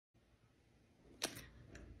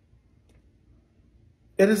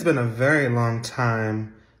It has been a very long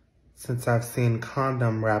time since I've seen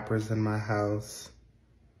condom wrappers in my house.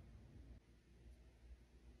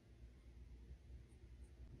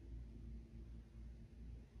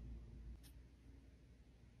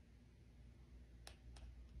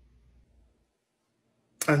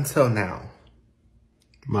 Until now.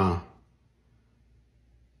 Ma,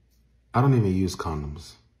 I don't even use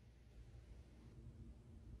condoms.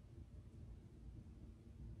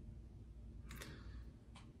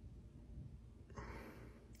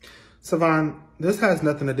 Savon, this has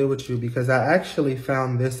nothing to do with you because I actually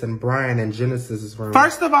found this in Brian and Genesis's room.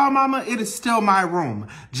 First of all, Mama, it is still my room.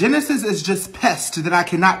 Genesis is just pest that I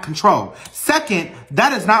cannot control. Second,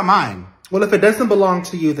 that is not mine. Well, if it doesn't belong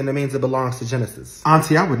to you, then it means it belongs to Genesis.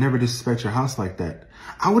 Auntie, I would never disrespect your house like that.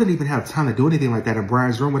 I wouldn't even have time to do anything like that in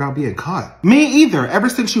Brian's room without being caught. Me either. Ever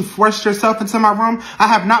since you forced yourself into my room, I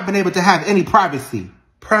have not been able to have any privacy.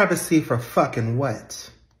 Privacy for fucking what?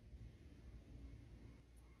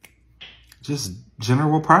 Just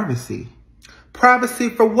general privacy. Privacy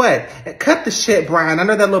for what? Cut the shit, Brian. I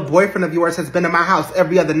know that little boyfriend of yours has been in my house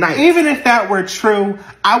every other night. Even if that were true,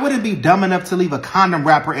 I wouldn't be dumb enough to leave a condom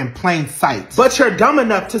wrapper in plain sight. But you're dumb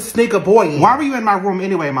enough to sneak a boy in. Why were you in my room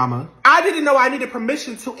anyway, Mama? I didn't know I needed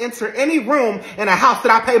permission to enter any room in a house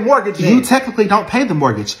that I pay mortgage in. You technically don't pay the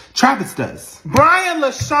mortgage. Travis does. Brian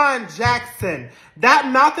LaShawn Jackson,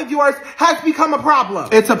 that mouth of yours has become a problem.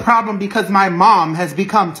 It's a problem because my mom has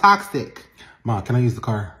become toxic. Ma, can I use the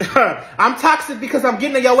car? I'm toxic because I'm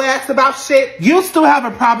getting to your ass about shit. You still have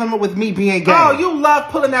a problem with me being gay. Oh, you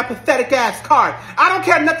love pulling that pathetic ass card. I don't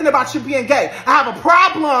care nothing about you being gay. I have a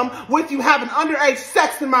problem with you having underage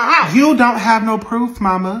sex in my house. You don't have no proof,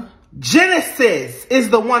 Mama. Genesis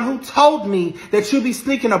is the one who told me that you be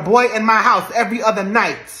sneaking a boy in my house every other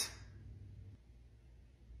night.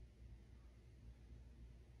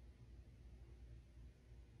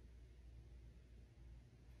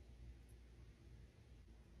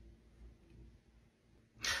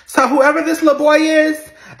 So whoever this little boy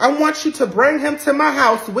is, I want you to bring him to my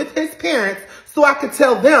house with his parents so I can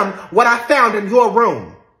tell them what I found in your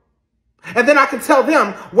room. And then I can tell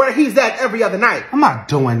them where he's at every other night. I'm not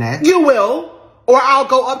doing that. You will, or I'll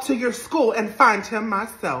go up to your school and find him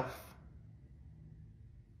myself.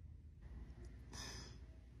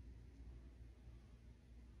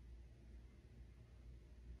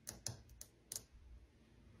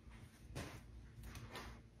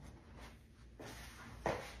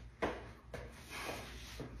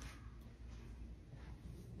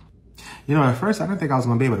 You know, at first, I didn't think I was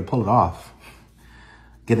going to be able to pull it off.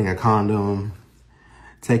 Getting a condom,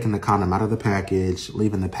 taking the condom out of the package,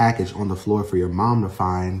 leaving the package on the floor for your mom to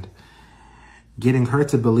find, getting her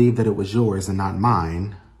to believe that it was yours and not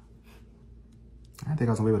mine. I didn't think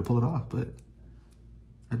I was going to be able to pull it off, but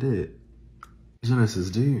I did.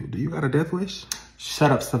 Genesis, do you got a death wish?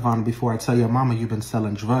 Shut up, Savannah, before I tell your mama you've been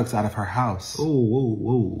selling drugs out of her house. Oh, whoa,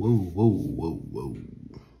 whoa, whoa, whoa, whoa, whoa.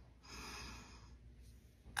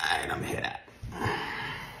 Alright, I'm here.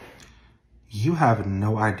 You have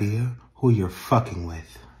no idea who you're fucking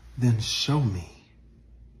with. Then show me.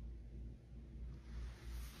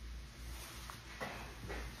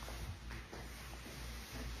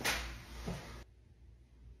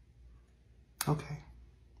 Okay.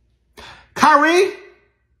 Kyrie!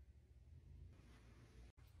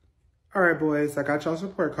 All right, boys, I got y'all's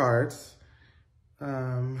report cards.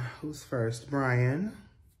 Who's first? Brian.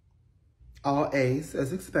 All A's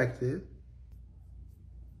as expected.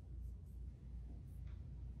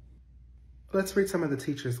 Let's read some of the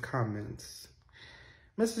teacher's comments.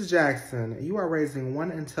 Mrs. Jackson, you are raising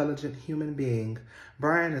one intelligent human being.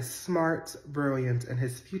 Brian is smart, brilliant, and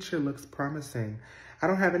his future looks promising. I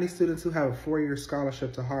don't have any students who have a 4-year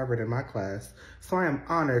scholarship to Harvard in my class, so I am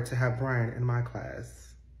honored to have Brian in my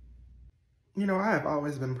class. You know, I have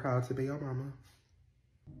always been proud to be your mama.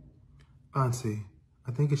 Auntie,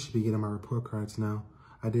 I think I should be getting my report cards now.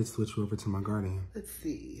 I did switch you over to my guardian. Let's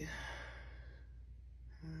see.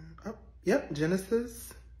 Oh, yep,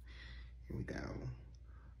 Genesis. Here we go.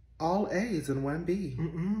 All A's and 1 B.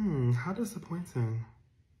 How disappointing.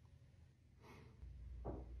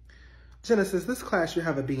 Genesis, this class you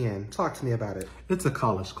have a B in. Talk to me about it. It's a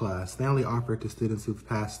college class. They only offer it to students who've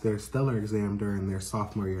passed their stellar exam during their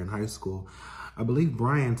sophomore year in high school. I believe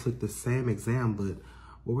Brian took the same exam, but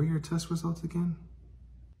what were your test results again?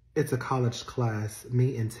 It's a college class.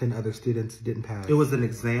 Me and 10 other students didn't pass. It was an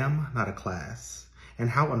exam, not a class. And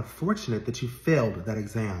how unfortunate that you failed that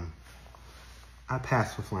exam. I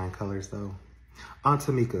passed with flying colors, though. Aunt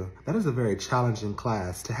Tamika, that is a very challenging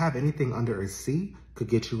class. To have anything under a C could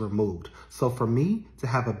get you removed. So for me to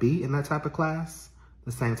have a B in that type of class,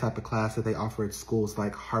 the same type of class that they offer at schools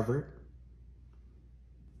like Harvard,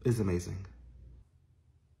 is amazing.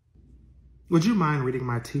 Would you mind reading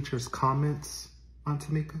my teacher's comments on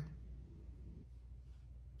Tamika?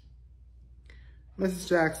 Mrs.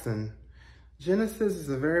 Jackson, Genesis is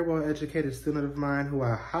a very well-educated student of mine who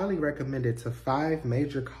I highly recommended to 5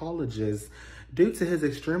 major colleges due to his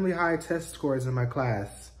extremely high test scores in my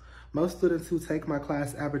class. Most students who take my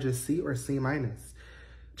class average a C or C-.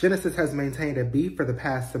 Genesis has maintained a B for the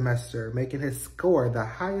past semester, making his score the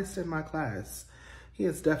highest in my class. He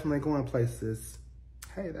is definitely going places.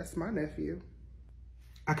 Hey, that's my nephew.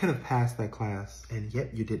 I could have passed that class, and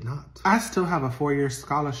yet you did not. I still have a 4-year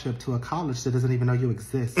scholarship to a college that doesn't even know you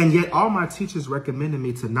exist. And yet all my teachers recommended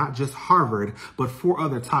me to not just Harvard, but 4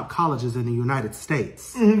 other top colleges in the United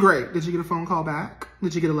States. Great. Did you get a phone call back?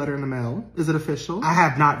 Did you get a letter in the mail? Is it official? I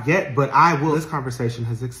have not yet, but I will. This conversation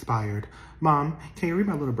has expired. Mom, can you read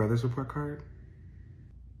my little brother's report card?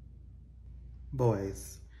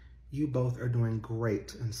 Boys, you both are doing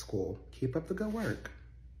great in school. Keep up the good work.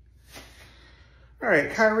 All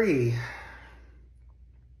right, Kyrie.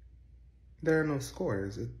 There are no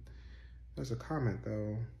scores. There's a comment,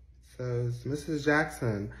 though. It says, Mrs.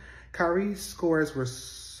 Jackson, Kyrie's scores were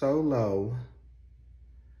so low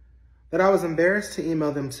that I was embarrassed to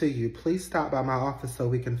email them to you. Please stop by my office so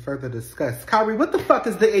we can further discuss. Kyrie, what the fuck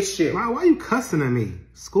is the issue? Why are you cussing at me?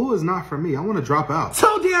 School is not for me. I want to drop out.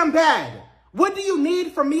 So damn bad. What do you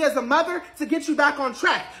need from me as a mother to get you back on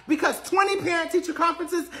track? Because 20 parent-teacher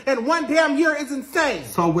conferences in 1 damn year is insane.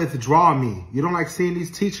 So withdraw me. You don't like seeing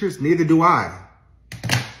these teachers? Neither do I.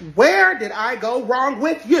 Where did I go wrong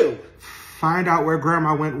with you? Find out where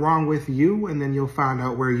Grandma went wrong with you, and then you'll find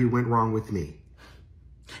out where you went wrong with me.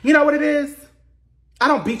 You know what it is? I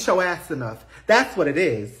don't beat your ass enough. That's what it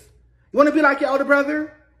is. You want to be like your older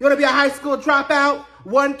brother? You want to be a high school dropout?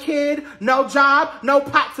 1 kid, no job, no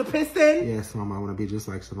pot to piss in? Yes, Mama, I want to be just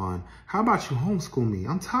like Savon. How about you homeschool me?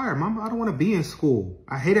 I'm tired, Mama. I don't want to be in school.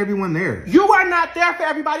 I hate everyone there. You are not there for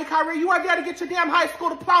everybody, Kyrie. You are there to get your damn high school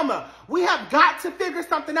diploma. We have got to figure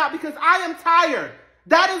something out because I am tired.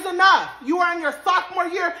 That is enough. You are in your sophomore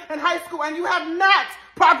year in high school and you have not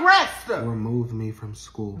progressed. Remove me from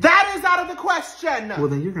school. That is out of the question. Well,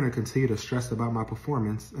 then you're going to continue to stress about my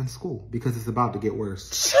performance in school because it's about to get worse.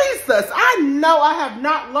 Jesus, I know I have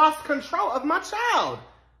not lost control of my child.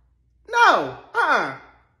 No,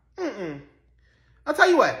 I'll tell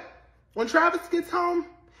you what. When Travis gets home,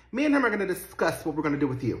 me and him are going to discuss what we're going to do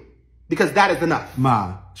with you. Because that is enough.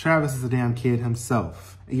 Ma, Travis is a damn kid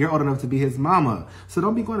himself. And you're old enough to be his mama. So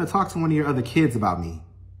don't be going to talk to one of your other kids about me.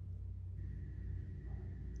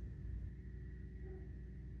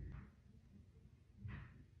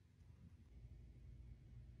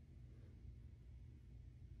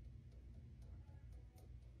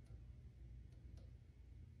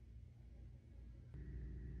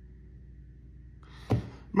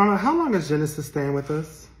 Mama, how long is Genesis staying with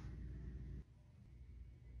us?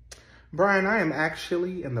 Brian, I am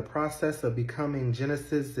actually in the process of becoming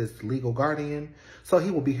Genesis's legal guardian, so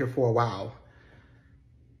he will be here for a while.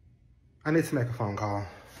 I need to make a phone call.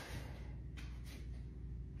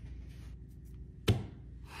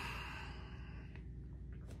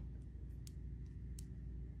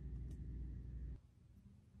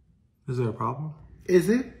 Is there a problem? Is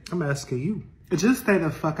it? I'm asking you. Just stay the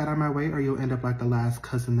fuck out of my way or you'll end up like the last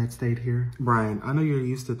cousin that stayed here. Brian, I know you're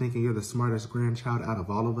used to thinking you're the smartest grandchild out of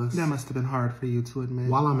all of us. That must have been hard for you to admit.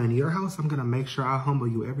 While I'm in your house, I'm going to make sure I humble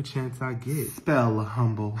you every chance I get. Spell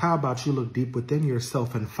humble. How about you look deep within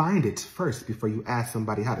yourself and find it first before you ask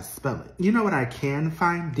somebody how to spell it? You know what I can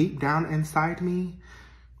find deep down inside me?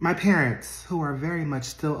 My parents, who are very much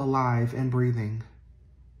still alive and breathing.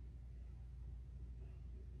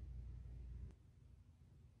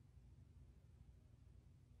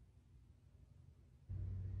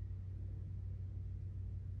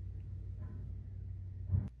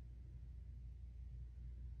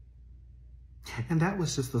 And that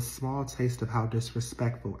was just a small taste of how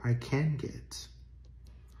disrespectful I can get.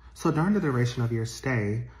 So during the duration of your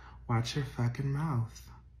stay, watch your fucking mouth.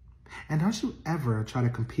 And don't you ever try to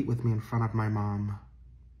compete with me in front of my mom.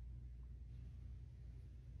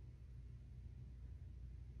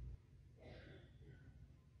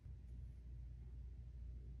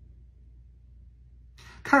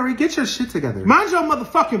 Kyrie, get your shit together. Mind your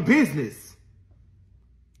motherfucking business.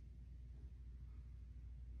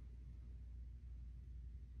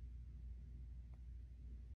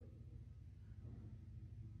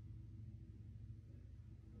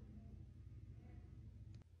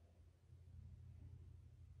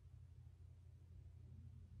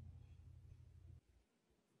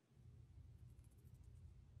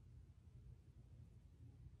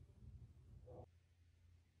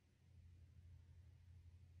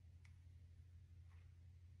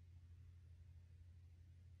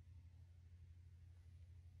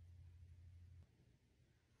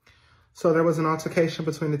 So there was an altercation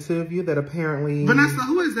between the two of you that apparently... Vanessa,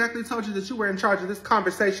 who exactly told you that you were in charge of this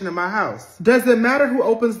conversation in my house? Does it matter who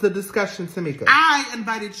opens the discussion, Tamika? I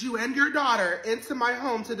invited you and your daughter into my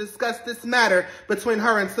home to discuss this matter between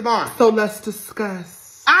her and Savon. So let's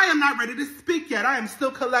discuss. I am not ready to speak yet. I am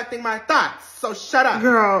still collecting my thoughts, so shut up.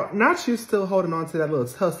 Girl, not you still holding on to that little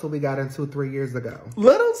tussle we got into 3 years ago.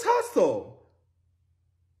 Little tussle?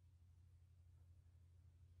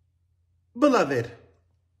 Beloved,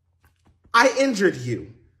 I injured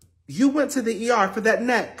you. You went to the ER for that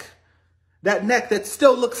neck. That neck that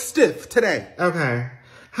still looks stiff today. Okay.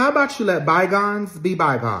 How about you let bygones be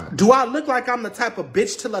bygones? Do I look like I'm the type of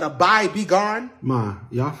bitch to let a bye be gone? Ma,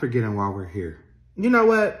 y'all forgetting why we're here. You know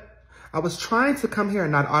what? I was trying to come here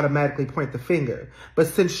and not automatically point the finger. But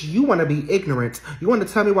since you want to be ignorant, you want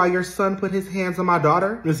to tell me why your son put his hands on my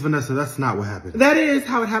daughter? Miss Vanessa, that's not what happened. That is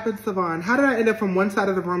how it happened, Savon. How did I end up from one side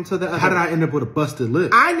of the room to the other? How did I end up with a busted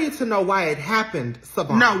lip? I need to know why it happened,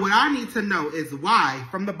 Savon. No, what I need to know is why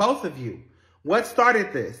from the both of you. What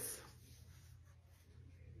started this?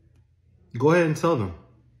 Go ahead and tell them.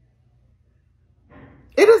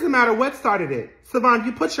 It doesn't matter what started it. Savon,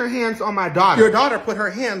 you put your hands on my daughter. Your daughter put her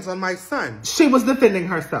hands on my son. She was defending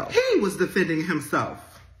herself. He was defending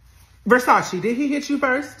himself. Versace, did he hit you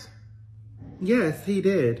first? Yes, he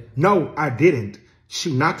did. No, I didn't.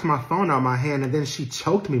 She knocked my phone out of my hand and then she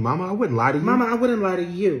choked me, Mama. I wouldn't lie to you. Mama, I wouldn't lie to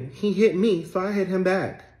you. He hit me, so I hit him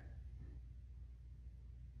back.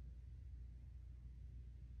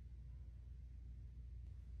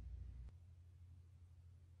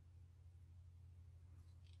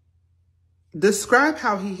 Describe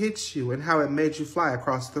how he hit you and how it made you fly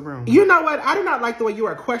across the room. You know what? I do not like the way you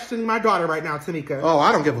are questioning my daughter right now, Tamika. Oh,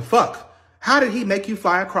 I don't give a fuck. How did he make you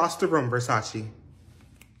fly across the room, Versace?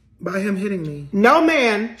 By him hitting me. No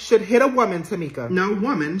man should hit a woman, Tamika. No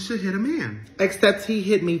woman should hit a man. Except he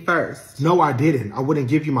hit me first. No, I didn't. I wouldn't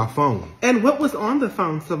give you my phone. And what was on the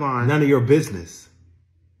phone, Savon? None of your business.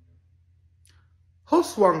 Who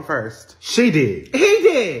swung first? She did. He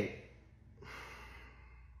did.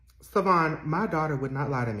 Savon, my daughter would not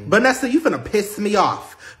lie to me. Vanessa, you finna piss me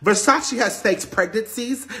off. Versace has faked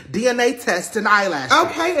pregnancies, DNA tests, and eyelashes.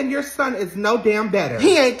 Okay, and your son is no damn better.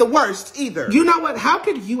 He ain't the worst either. You know what? How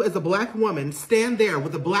could you as a black woman stand there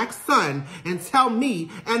with a black son and tell me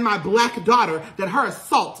and my black daughter that her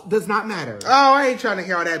assault does not matter? Oh, I ain't trying to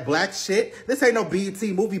hear all that black shit. This ain't no BET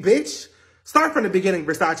movie, bitch. Start from the beginning,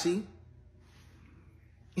 Versace.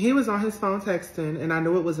 He was on his phone texting, and I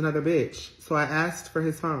knew it was another bitch, so I asked for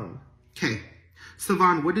his phone. Okay.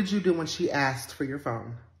 Savon, what did you do when she asked for your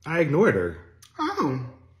phone? I ignored her. Oh.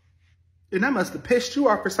 And that must have pissed you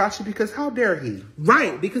off, Versace, because how dare he?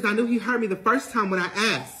 Right, because I knew he heard me the first time when I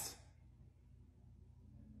asked.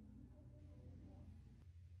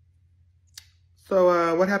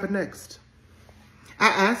 So, what happened next? I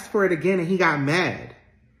asked for it again, and he got mad.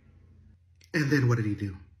 And then what did he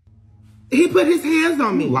do? He put his hands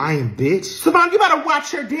on me. You lying bitch. Savon, you better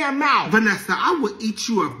watch your damn mouth. Vanessa, I will eat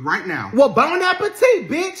you up right now. Well, bon appetit,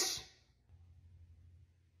 bitch.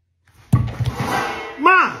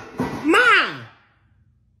 Mom.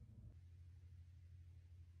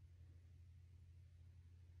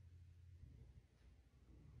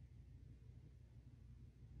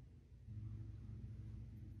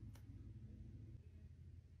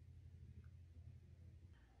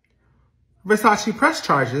 Versace, press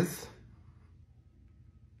charges.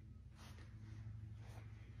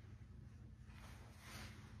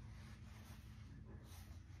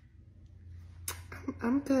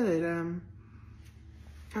 I'm good.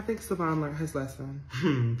 I think Savon learned his lesson.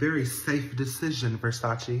 Very safe decision,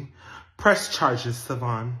 Versace. Press charges,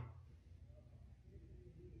 Savon.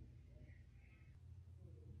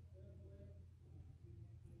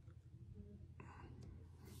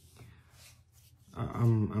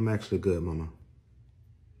 I'm actually good, Mama.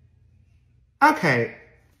 Okay.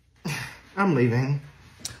 I'm leaving.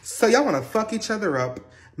 So y'all want to fuck each other up,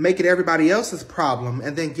 make it everybody else's problem,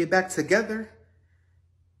 and then get back together?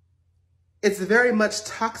 It's very much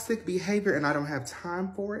toxic behavior, and I don't have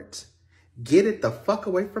time for it. Get it the fuck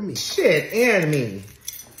away from me. Shit, and me.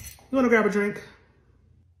 You want to grab a drink?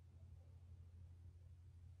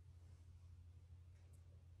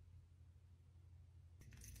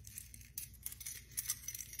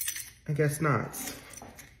 I guess not.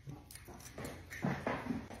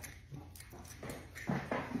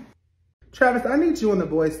 Travis, I need you and the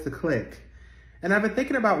boys to click. And I've been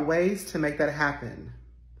thinking about ways to make that happen.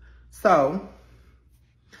 So,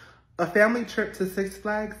 a family trip to Six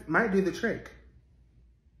Flags might do the trick.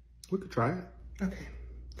 We could try it. Okay.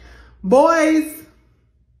 Boys!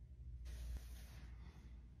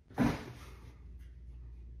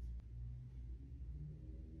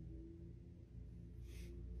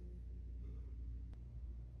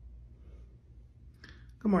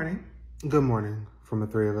 Good morning. Good morning from the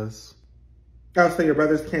three of us. Oh, so your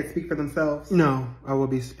brothers can't speak for themselves? No, I will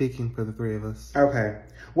be speaking for the three of us. Okay.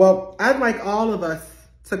 Well, I'd like all of us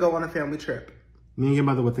to go on a family trip. Me and your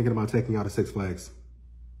mother were thinking about taking y'all to Six Flags.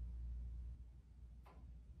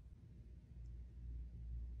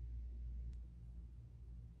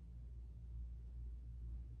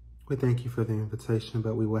 We thank you for the invitation,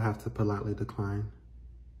 but we will have to politely decline.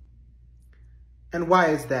 And why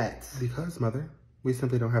is that? Because, Mother, we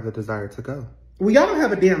simply don't have the desire to go. Well, y'all don't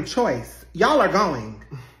have a damn choice. Y'all are going.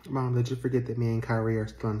 Mom, did you forget that me and Kyrie are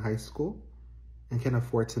still in high school and can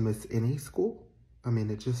afford to miss any school? I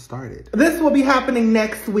mean, it just started. This will be happening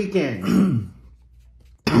next weekend.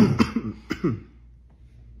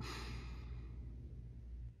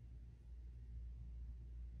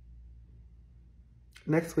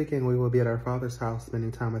 Next weekend, we will be at our father's house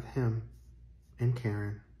spending time with him and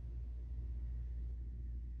Karen.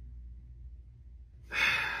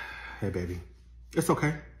 Hey, baby. It's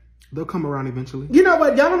okay. They'll come around eventually. You know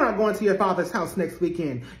what? Y'all are not going to your father's house next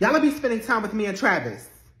weekend. Y'all will be spending time with me and Travis.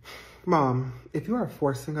 Mom, if you are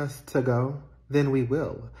forcing us to go, then we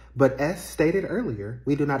will. But as stated earlier,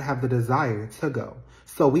 we do not have the desire to go.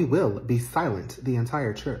 So we will be silent the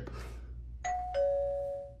entire trip.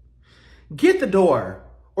 Get the door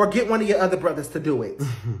or get one of your other brothers to do it.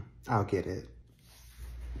 I'll get it.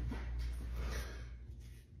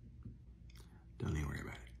 Don't even worry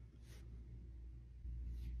about it.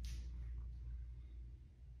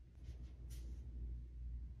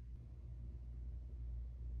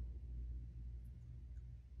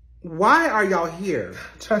 Why are y'all here?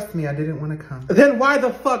 Trust me, I didn't want to come. Then why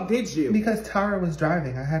the fuck did you? Because Tara was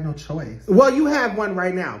driving. I had no choice. Well, you have one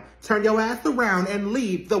right now. Turn your ass around and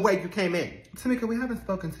leave the way you came in. Tamika, we haven't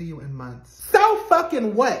spoken to you in months. So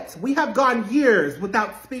fucking what? We have gone years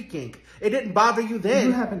without speaking. It didn't bother you then.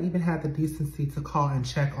 You haven't even had the decency to call and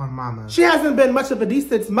check on Mama. She hasn't been much of a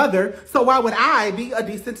decent mother, so why would I be a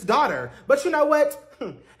decent daughter? But you know what?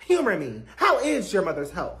 Humor me. How is your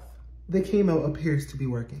mother's health? The chemo appears to be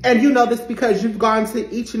working. And you know this because you've gone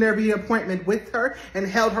to each and every appointment with her and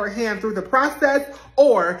held her hand through the process,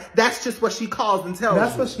 or that's just what she calls and tells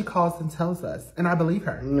That's you? what she calls and tells us, and I believe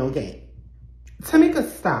her. Okay.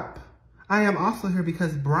 Tamika, stop. I am also here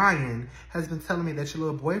because Brian has been telling me that your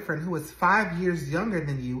little boyfriend, who is 5 years younger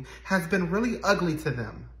than you, has been really ugly to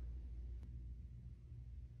them.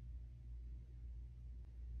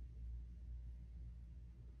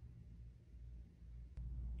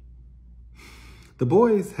 The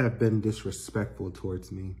boys have been disrespectful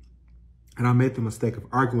towards me, and I made the mistake of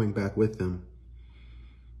arguing back with them.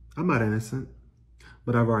 I'm not innocent,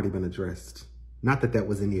 but I've already been addressed. Not that that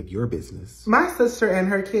was any of your business. My sister and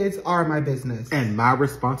her kids are my business. And my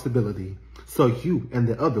responsibility. So you and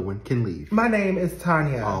the other one can leave. My name is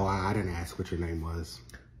Tanya. Oh, I didn't ask what your name was.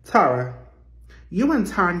 Tara, you and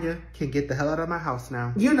Tanya can get the hell out of my house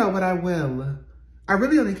now. You know what, I will. I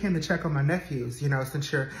really only came to check on my nephews, you know,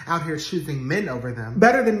 since you're out here choosing men over them.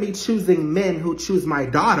 Better than me choosing men who choose my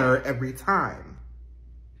daughter every time.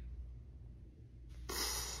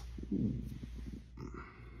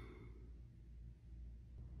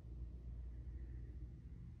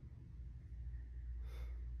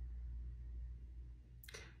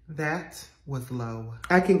 That was low.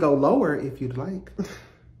 I can go lower if you'd like.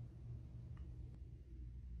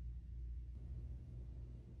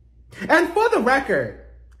 And for the record,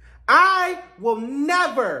 I will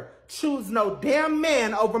never choose no damn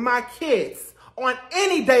man over my kids on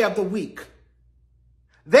any day of the week.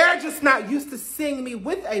 They're just not used to seeing me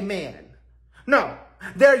with a man. No,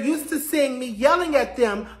 they're used to seeing me yelling at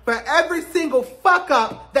them for every single fuck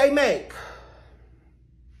up they make.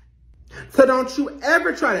 So don't you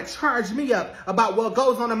ever try to charge me up about what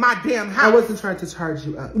goes on in my damn house. I wasn't trying to charge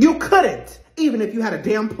you up. You couldn't, even if you had a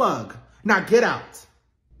damn plug. Now get out.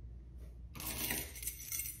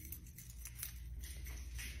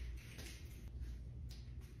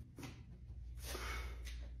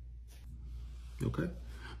 Okay.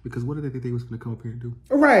 Because what did they think they was going to come up here and do?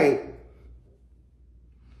 Right.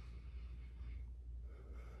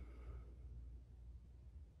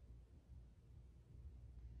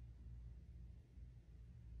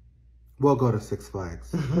 We'll go to Six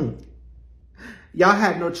Flags. Y'all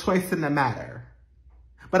had no choice in the matter.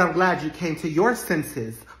 But I'm glad you came to your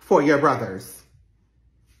senses for your brothers.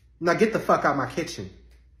 Now get the fuck out my kitchen.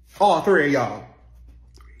 All three of y'all.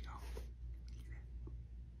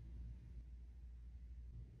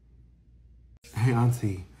 Hey,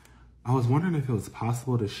 Auntie. I was wondering if it was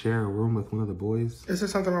possible to share a room with one of the boys. Is there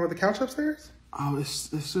something wrong with the couch upstairs? Oh, it's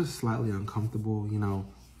just slightly uncomfortable, you know.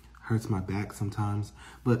 hurts my back sometimes.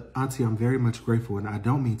 But Auntie, I'm very much grateful and I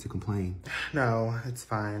don't mean to complain. No, it's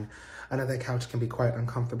fine. I know that couch can be quite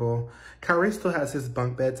uncomfortable. Kyrie still has his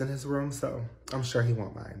bunk beds in his room, so I'm sure he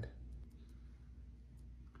won't mind.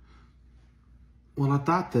 Well, I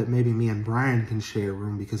thought that maybe me and Brian can share a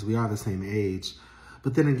room because we are the same age.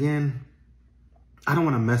 But then again, I don't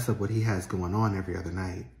want to mess up what he has going on every other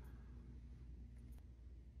night.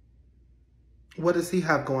 What does he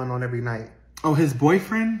have going on every night? Oh, his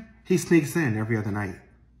boyfriend? He sneaks in every other night.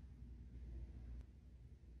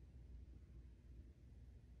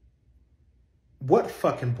 What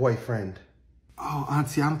fucking boyfriend? Oh,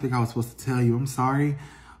 Auntie, I don't think I was supposed to tell you. I'm sorry.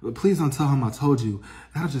 But please don't tell him I told you.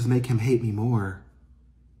 That'll just make him hate me more.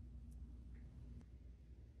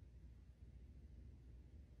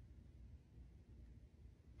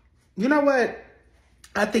 You know what?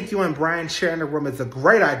 I think you and Brian sharing a room is a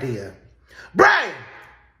great idea. Brian!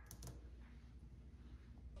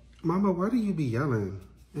 Mama, why do you be yelling?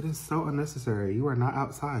 It is so unnecessary. You are not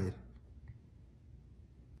outside.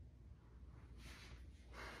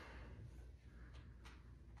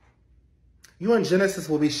 You and Genesis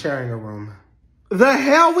will be sharing a room. The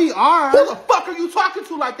hell we are! Who the fuck are you talking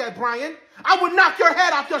to like that, Brian? I would knock your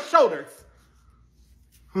head off your shoulders.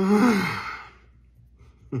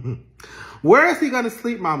 Where is he gonna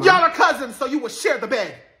sleep, Mama? Y'all are cousins, so you will share the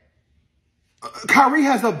bed. Kyrie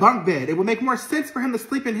has a bunk bed. It would make more sense for him to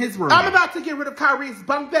sleep in his room. I'm about to get rid of Kyrie's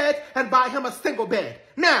bunk bed and buy him a single bed.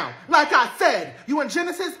 Now, like I said, you and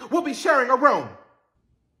Genesis will be sharing a room.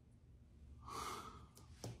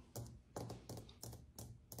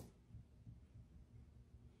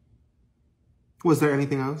 Was there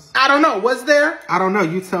anything else? I don't know. Was there? I don't know.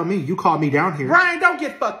 You tell me. You called me down here. Brian, don't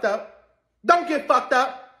get fucked up. Don't get fucked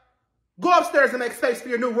up. Go upstairs and make space for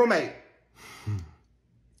your new roommate.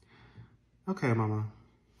 Okay, Mama.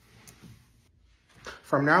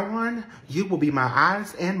 From now on, you will be my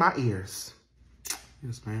eyes and my ears.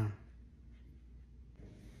 Yes, ma'am.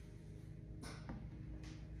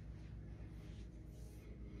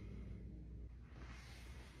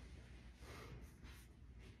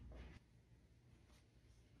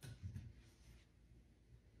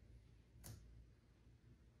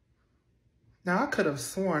 Now, I could have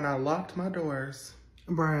sworn I locked my doors.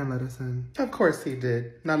 Brian let us in. Of course he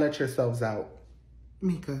did. Now let yourselves out.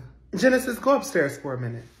 Mika. Genesis, go upstairs for a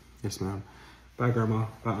minute. Yes, ma'am. Bye, Grandma.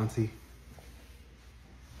 Bye, Auntie.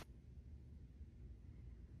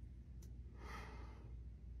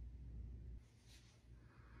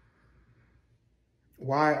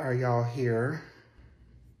 Why are y'all here?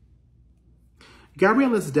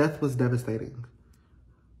 Gabriella's death was devastating.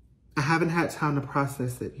 I haven't had time to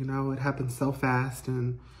process it. You know, it happened so fast,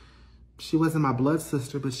 and she wasn't my blood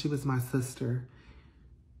sister, but she was my sister.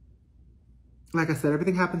 Like I said,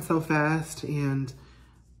 everything happened so fast, and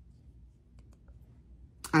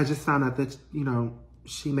I just found out that, you know,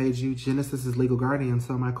 she made you Genesis's legal guardian.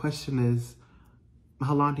 So my question is,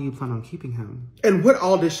 how long do you plan on keeping him? And what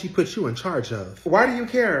all did she put you in charge of? Why do you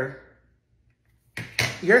care?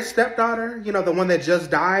 Your stepdaughter, you know, the one that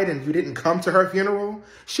just died and you didn't come to her funeral,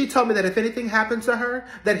 she told me that if anything happened to her,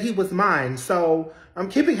 that he was mine. So I'm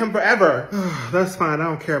keeping him forever. That's fine. I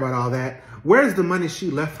don't care about all that. Where's the money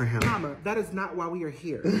she left for him? Mama, that is not why we are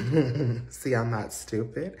here. See, I'm not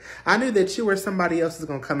stupid. I knew that you or somebody else was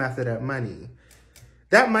going to come after that money.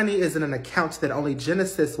 That money is in an account that only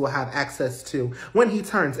Genesis will have access to when he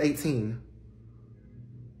turns 18.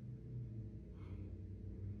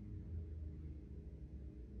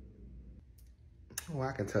 Oh,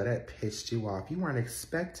 I can tell that pissed you off. You weren't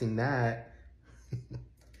expecting that.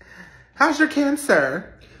 How's your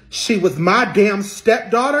cancer? She was my damn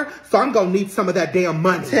stepdaughter, so I'm gonna need some of that damn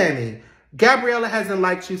money. Tammy, Gabriella hasn't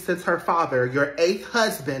liked you since her father, your 8th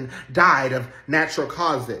husband, died of natural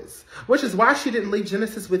causes. Which is why she didn't leave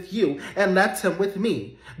Genesis with you and left him with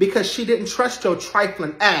me. Because she didn't trust your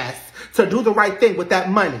trifling ass to do the right thing with that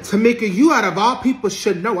money. Tamika, you out of all people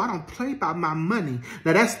should know I don't play by my money.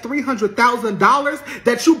 Now that's $300,000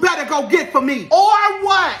 that you better go get for me. Or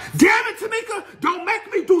what? Damn it, Tamika, don't make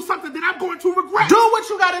me do something that I'm going to regret. Do what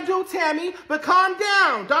you gotta do, Tammy, but calm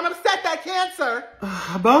down. Don't upset that cancer.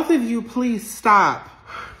 Both of you, please stop.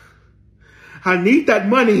 I need that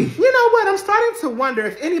money. You know what? I'm starting to wonder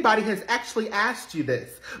if anybody has actually asked you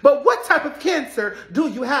this. But what type of cancer do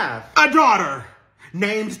you have? A daughter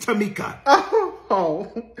named Tamika.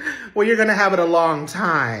 Oh, well, you're going to have it a long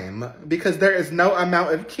time because there is no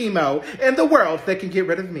amount of chemo in the world that can get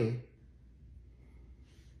rid of me.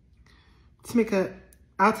 Tamika,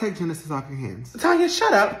 I'll take Genesis off your hands. Tanya,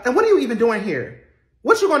 shut up. And what are you even doing here?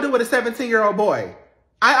 What you going to do with a 17-year-old boy?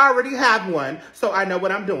 I already have one, so I know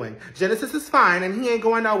what I'm doing. Genesis is fine, and he ain't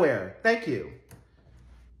going nowhere. Thank you.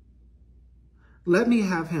 Let me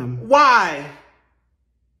have him. Why?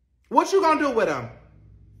 What you gonna do with him?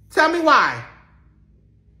 Tell me why.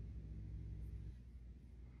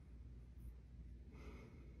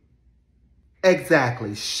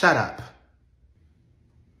 Exactly. Shut up.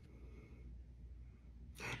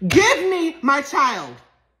 Give me my child.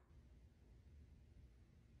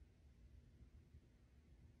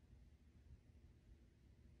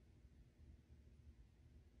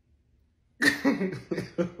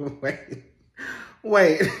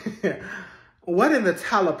 Wait. What in the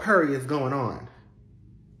Talapuri is going on?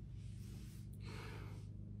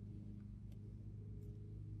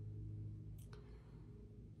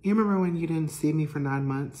 You remember when you didn't see me for 9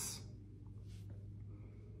 months?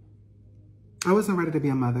 I wasn't ready to be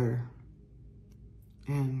a mother.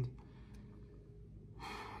 And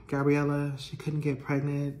Gabriella, she couldn't get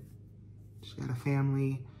pregnant. She got a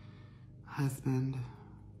family, a husband.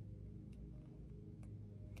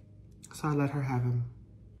 So I let her have him.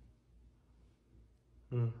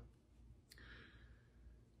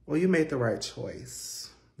 Well, you made the right choice,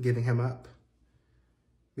 giving him up.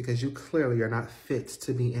 Because you clearly are not fit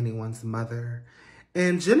to be anyone's mother.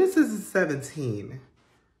 And Genesis is 17.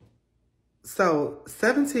 So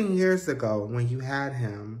 17 years ago when you had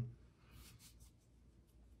him,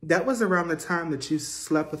 that was around the time that you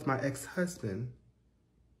slept with my ex-husband.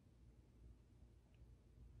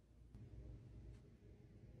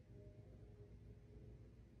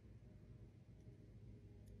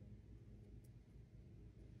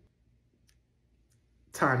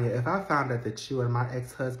 Tanya, if I found out that you and my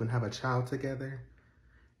ex-husband have a child together,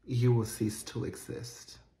 you will cease to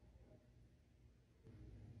exist.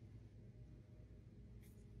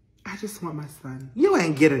 I just want my son. You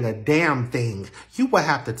ain't getting a damn thing. You will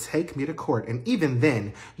have to take me to court, and even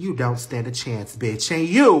then, you don't stand a chance, bitch. And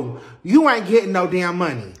you ain't getting no damn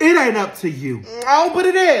money. It ain't up to you. Oh, but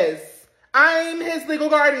it is. I'm his legal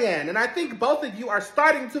guardian, and I think both of you are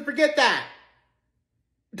starting to forget that.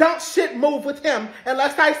 Don't shit move with him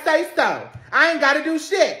unless I say so. I ain't gotta do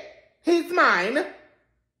shit. He's mine.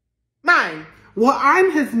 Mine. Well,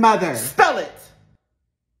 I'm his mother. Spell it.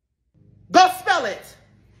 Go spell it.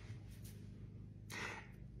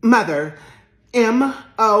 Mother. M-O-T-H-O-R.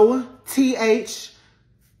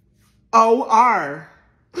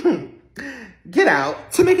 Get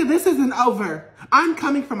out. Tamika, this isn't over. I'm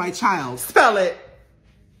coming for my child. Spell it.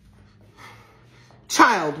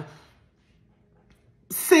 Child.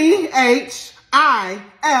 C-H-I-L-E-D.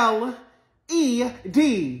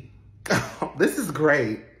 Oh, this is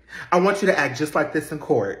great. I want you to act just like this in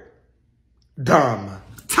court. Dumb.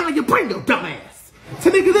 Tanya, bring your dumb ass.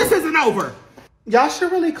 Tamika, this isn't over. Y'all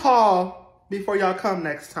should really call before y'all come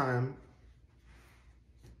next time.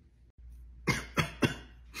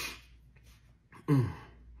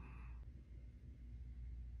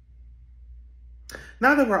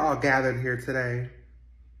 Now that we're all gathered here today,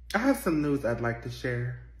 I have some news I'd like to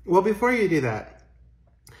share. Well, before you do that,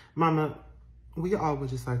 Mama, we all would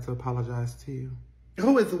just like to apologize to you.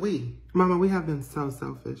 Who is we? Mama, we have been so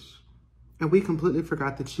selfish. And we completely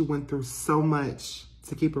forgot that you went through so much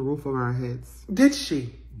to keep a roof over our heads. Did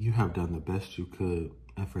she? You have done the best you could,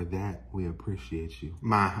 and for that, we appreciate you.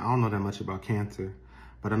 Ma, I don't know that much about cancer,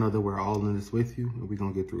 but I know that we're all in this with you, and we're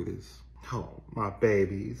going to get through this. Oh, my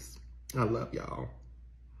babies. I love y'all.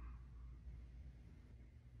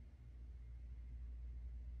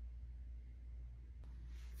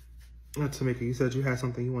 Tamika, you said you had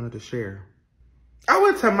something you wanted to share. I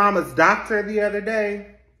went to Mama's doctor the other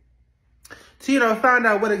day to, find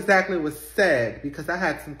out what exactly was said because I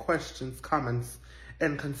had some questions, comments,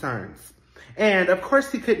 and concerns. And of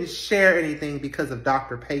course he couldn't share anything because of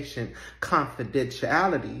doctor-patient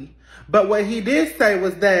confidentiality. But what he did say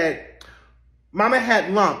was that Mama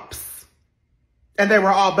had lumps and they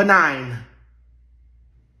were all benign.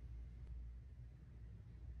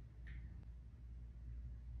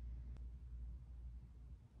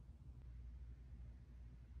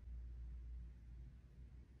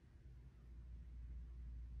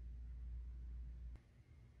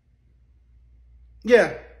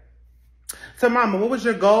 Yeah. So, Mama, what was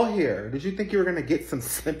your goal here? Did you think you were going to get some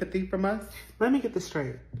sympathy from us? Let me get this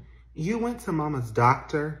straight. You went to Mama's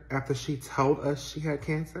doctor after she told us she had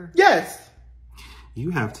cancer? Yes.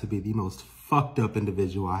 You have to be the most fucked up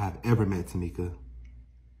individual I have ever met, Tamika.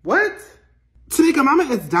 What? Tamika, Mama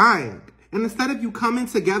is dying. And instead of you coming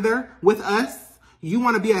together with us, you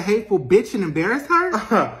want to be a hateful bitch and embarrass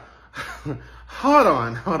her? Hold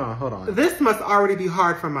on. This must already be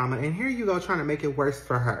hard for Mama, and here you go trying to make it worse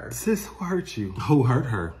for her. Sis, who hurt you? Who hurt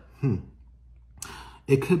her? It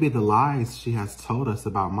It could be the lies she has told us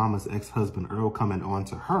about Mama's ex-husband Earl coming on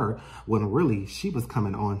to her when really she was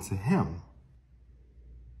coming on to him.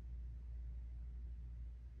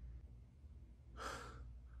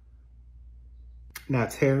 Now,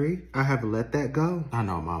 Terry, I have let that go. I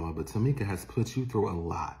know, Mama, but Tamika has put you through a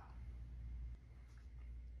lot.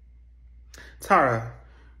 Tara,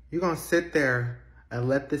 you're going to sit there and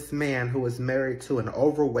let this man who is married to an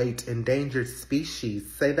overweight, endangered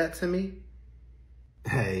species say that to me?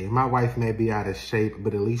 Hey, my wife may be out of shape,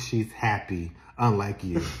 but at least she's happy, unlike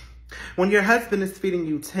you. When your husband is feeding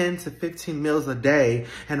you 10 to 15 meals a day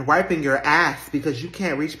and wiping your ass because you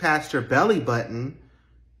can't reach past your belly button,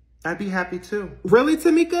 I'd be happy too. Really,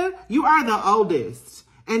 Tamika? You are the oldest.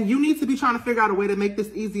 And you need to be trying to figure out a way to make this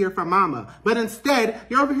easier for Mama. But instead,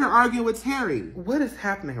 you're over here arguing with Terry. What is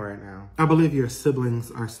happening right now? I believe your siblings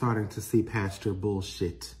are starting to see past your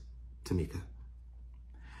bullshit, Tamika.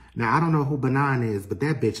 Now, I don't know who Banan is, but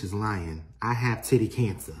that bitch is lying. I have titty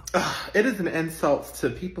cancer. It is an insult to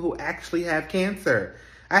people who actually have cancer.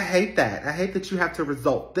 I hate that. I hate that you have to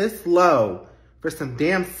result this low for some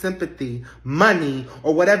damn sympathy, money,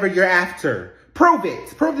 or whatever you're after. Prove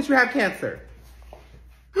it. Prove that you have cancer.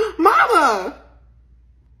 Mama!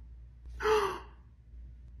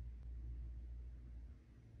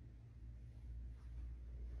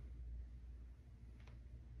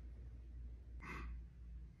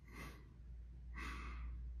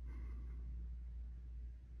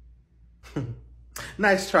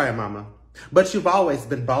 Nice try, Mama. But you've always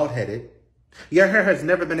been bald-headed. Your hair has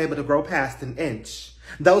never been able to grow past an inch.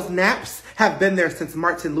 Those naps have been there since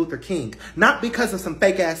Martin Luther King, not because of some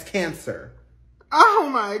fake-ass cancer. Oh,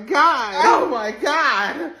 my God. Oh, my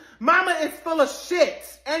God. Mama is full of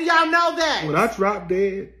shit, and y'all know that. When I drop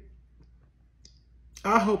dead,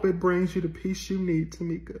 I hope it brings you the peace you need,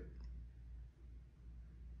 Tamika.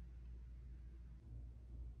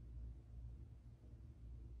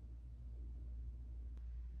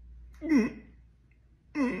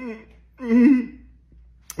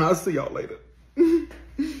 I'll see y'all later.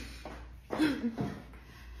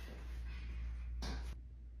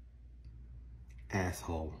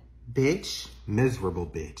 Asshole. Bitch. Miserable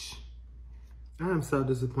bitch. I am so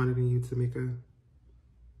disappointed in you, Tamika.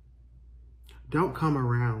 Don't come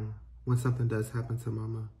around when something does happen to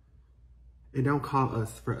Mama. And don't call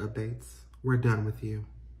us for updates. We're done with you.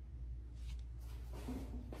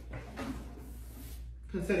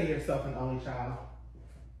 Consider yourself an only child.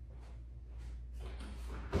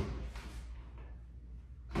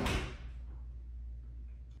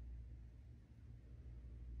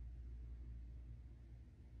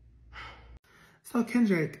 So,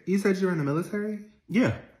 Kendrick, you said you were in the military?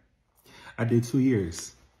 Yeah. I did 2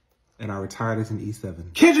 years. And I retired as an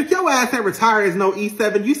E7. Kendrick, your ass ain't retired as no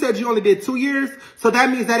E7. You said you only did 2 years, so that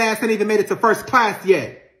means that ass ain't even made it to first class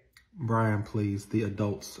yet. Brian, please. The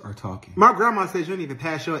adults are talking. My grandma says you didn't even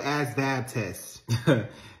pass your ASVAB test.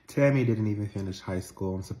 Tammy didn't even finish high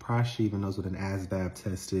school. I'm surprised she even knows what an ASVAB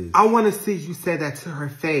test is. I want to see you say that to her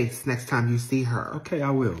face next time you see her. Okay,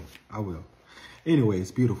 I will. I will. Anyway,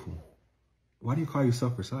 it's beautiful. Why do you call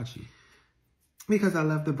yourself Versace? Because I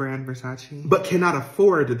love the brand Versace, but cannot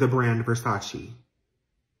afford the brand Versace.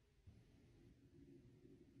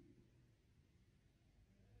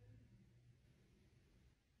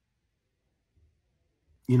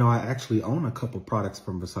 You know, I actually own a couple products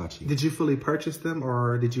from Versace. Did you fully purchase them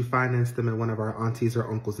or did you finance them in one of our aunties or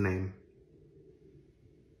uncle's name?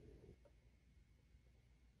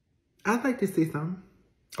 I'd like to see some.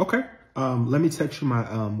 Okay. Let me text you my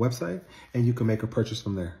website and you can make a purchase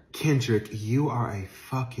from there. Kendrick, you are a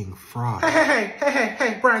fucking fraud.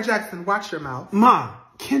 Hey, Brian Jackson, watch your mouth. Ma,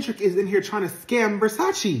 Kendrick is in here trying to scam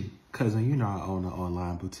Versace. Cousin, you know I own an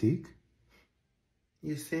online boutique.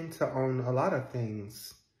 You seem to own a lot of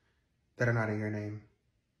things that are not in your name.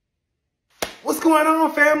 What's going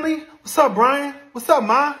on, family? What's up, Brian? What's up,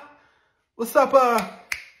 Ma? What's up,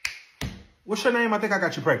 what's your name? I think I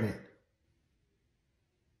got you pregnant.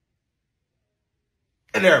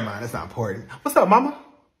 Never mind, that's not important. What's up, Mama?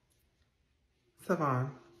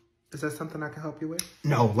 Savon, is that something I can help you with?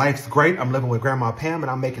 No, life's great. I'm living with Grandma Pam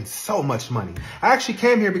and I'm making so much money. I actually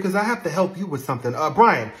came here because I have to help you with something.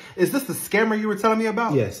 Brian, is this the scammer you were telling me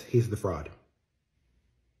about? Yes, he's the fraud.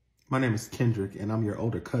 My name is Kendrick and I'm your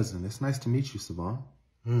older cousin. It's nice to meet you, Savon.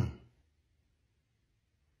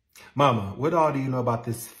 Mama, what all do you know about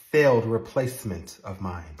this failed replacement of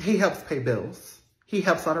mine? He helps pay bills. He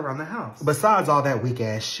helps out around the house. Besides all that weak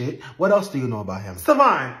ass shit, what else do you know about him?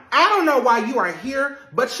 Savon, I don't know why you are here,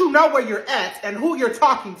 but you know where you're at and who you're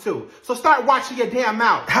talking to. So start watching your damn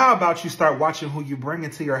mouth. How about you start watching who you bring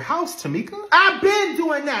into your house, Tamika? I've been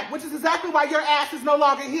doing that, which is exactly why your ass is no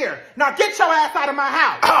longer here. Now get your ass out of my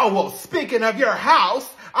house. Oh, well, speaking of your house,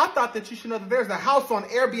 I thought that you should know that there's a house on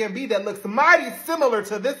Airbnb that looks mighty similar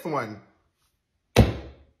to this one.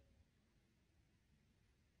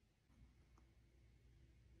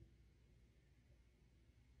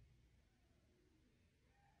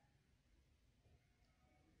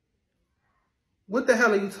 What the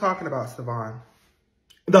hell are you talking about, Savon?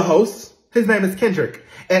 The host, His name is Kendrick.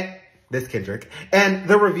 And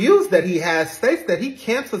the reviews that he has states that he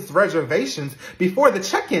cancels reservations before the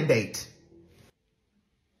check-in date.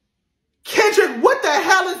 Kendrick, what the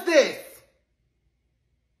hell is this?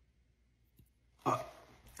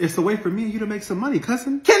 it's a way for me and you to make some money,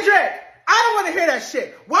 cousin. Kendrick, I don't want to hear that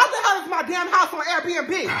shit. Why the hell is my damn house on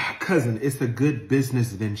Airbnb? Cousin, it's a good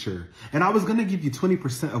business venture. And I was going to give you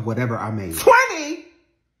 20% of whatever I made. 20?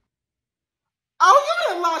 Oh,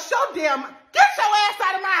 you done lost your damn... Get your ass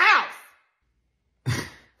out of my house.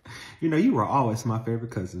 You know, you were always my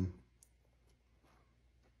favorite cousin.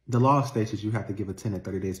 The law states that you have to give a tenant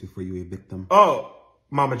 30 days before you evict them. Oh,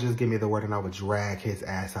 Mama just give me the word and I would drag his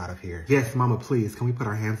ass out of here. Yes, Mama, please. Can we put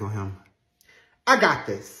our hands on him? I got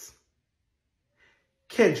this.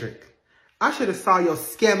 Kendrick, I should have saw your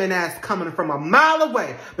scamming ass coming from a mile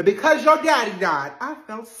away. But because your daddy died, I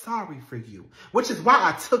felt sorry for you. Which is why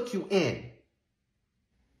I took you in.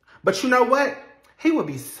 But you know what? He would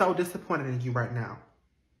be so disappointed in you right now.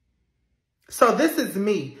 So this is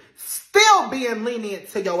me still being lenient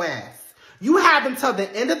to your ass. You have until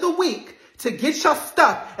the end of the week to get your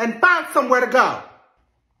stuff and find somewhere to go.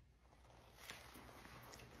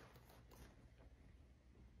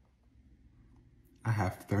 I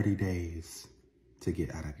have 30 days to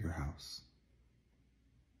get out of your house.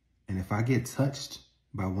 And if I get touched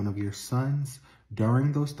by one of your sons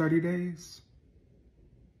during those 30 days,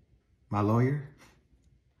 my lawyer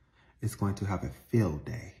is going to have a field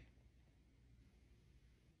day.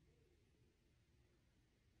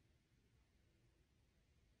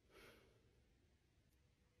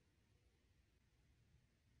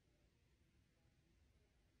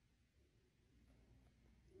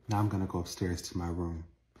 Now I'm going to go upstairs to my room,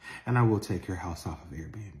 and I will take your house off of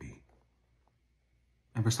Airbnb.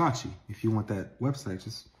 And Versace, if you want that website,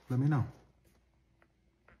 just let me know.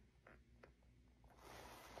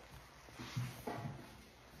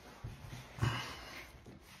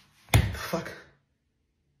 Fuck.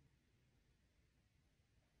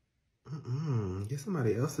 Get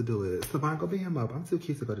somebody else to do it. Savon, go beat him up. I'm too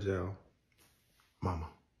cute to go to jail. Mama,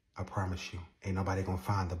 I promise you, ain't nobody gonna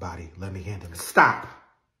find the body. Let me handle it. Stop.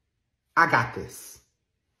 I got this.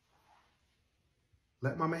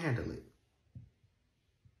 Let Mama handle it.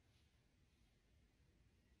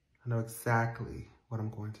 I know exactly what I'm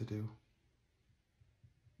going to do.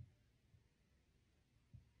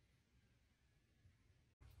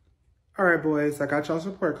 All right, boys, I got y'all's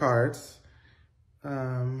report cards.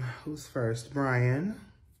 Who's first? Brian.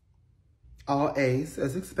 All A's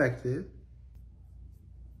as expected.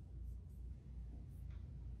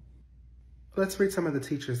 Let's read some of the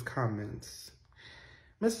teacher's comments.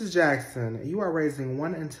 Mrs. Jackson, you are raising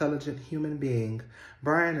one intelligent human being.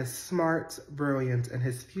 Brian is smart, brilliant, and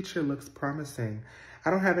his future looks promising.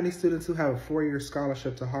 I don't have any students who have a 4-year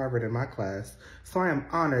scholarship to Harvard in my class, so I am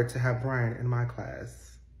honored to have Brian in my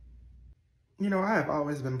class. You know, I have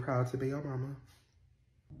always been proud to be your mama.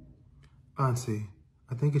 Auntie,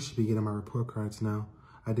 I think I should be getting my report cards now.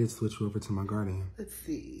 I did switch you over to my guardian. Let's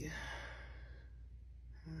see.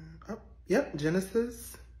 Oh, yep,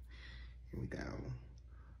 Genesis. Here we go.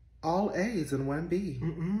 All A's and 1 B.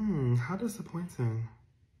 How disappointing.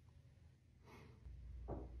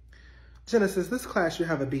 Genesis, this class you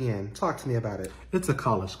have a B in. Talk to me about it. It's a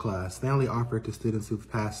college class. They only offer it to students who've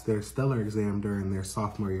passed their stellar exam during their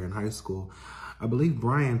sophomore year in high school. I believe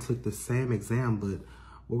Brian took the same exam, but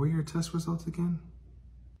what were your test results again?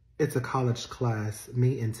 It's a college class.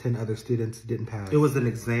 Me and 10 other students didn't pass. It was an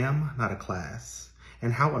exam, not a class.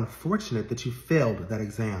 And how unfortunate that you failed that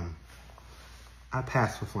exam. I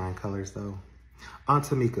passed with flying colors, though. Aunt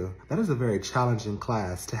Tamika, that is a very challenging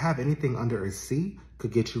class. To have anything under a C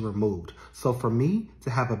could get you removed. So for me to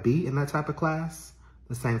have a B in that type of class,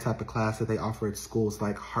 the same type of class that they offer at schools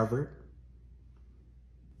like Harvard,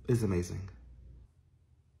 is amazing.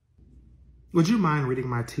 Would you mind reading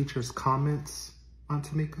my teacher's comments, Aunt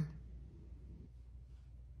Tamika?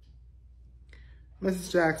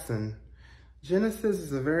 Mrs. Jackson, Genesis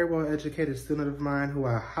is a very well-educated student of mine who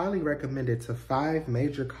I highly recommended to 5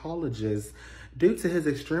 major colleges due to his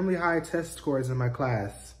extremely high test scores in my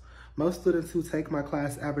class. Most students who take my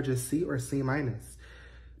class average a C or C-.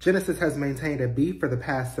 Genesis has maintained a B for the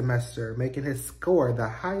past semester, making his score the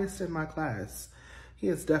highest in my class. He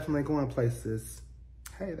is definitely going places.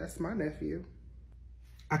 Hey, that's my nephew.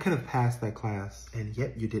 I could have passed that class, And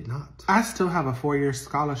yet you did not. I still have a 4-year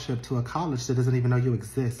scholarship to a college that doesn't even know you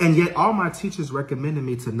exist. And yet all my teachers recommended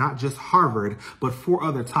me to not just Harvard, but 4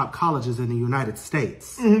 other top colleges in the United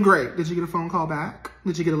States. Great. Did you get a phone call back?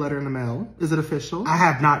 Did you get a letter in the mail? Is it official? I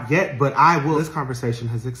have not yet, but I will. This conversation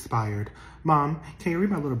has expired. Mom, can you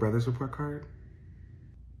read my little brother's report card?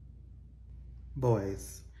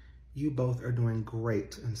 Boys, you both are doing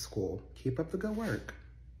great in school. Keep up the good work.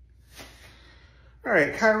 All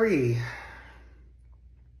right, Kyrie.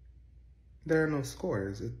 There are no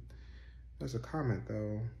scores. There's a comment,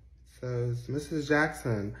 though. It says, Mrs.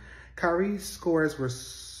 Jackson, Kyrie's scores were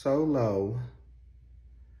so low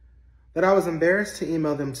that I was embarrassed to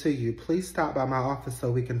email them to you. Please stop by my office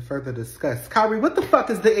so we can further discuss. Kyrie, what the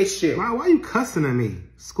fuck is the issue? Why are you cussing at me?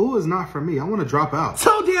 School is not for me. I want to drop out.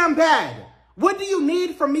 So damn bad. What do you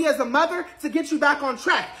need from me as a mother to get you back on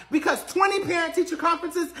track? Because 20 parent-teacher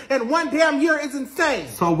conferences in 1 damn year is insane.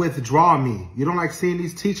 So withdraw me. You don't like seeing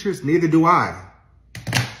these teachers? Neither do I.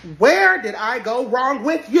 Where did I go wrong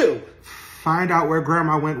with you? Find out where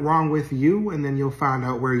Grandma went wrong with you, and then you'll find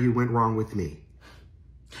out where you went wrong with me.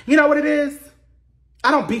 You know what it is?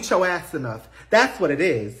 I don't beat your ass enough. That's what it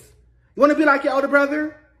is. You want to be like your older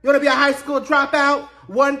brother? You want to be a high school dropout?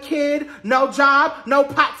 1 kid, no job, no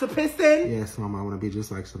pot to piss in? Yes, Mama, I want to be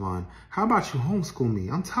just like Savon. How about you homeschool me?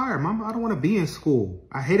 I'm tired, Mama. I don't want to be in school.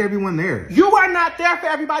 I hate everyone there. You are not there for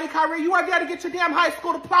everybody, Kyrie. You are there to get your damn high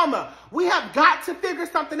school diploma. We have got to figure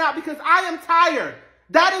something out because I am tired.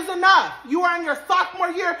 That is enough. You are in your sophomore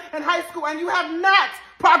year in high school and you have not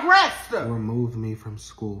progressed. Remove me from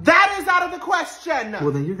school. That is out of the question.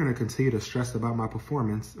 Well, then you're going to continue to stress about my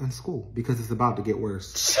performance in school because it's about to get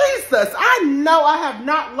worse. Jesus, I know I have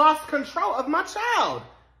not lost control of my child.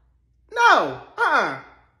 No, I'll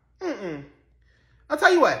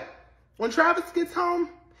tell you what. When Travis gets home,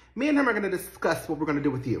 me and him are going to discuss what we're going to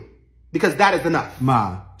do with you. Because that is enough.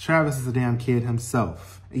 Ma, Travis is a damn kid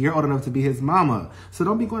himself. And you're old enough to be his mama. So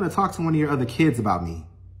don't be going to talk to one of your other kids about me.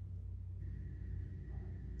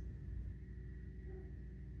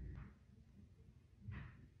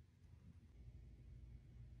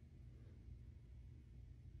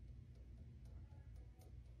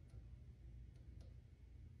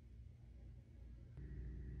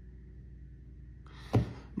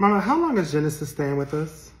 Mama, how long is Genesis staying with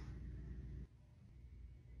us?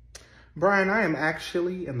 Brian, I am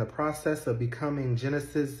actually in the process of becoming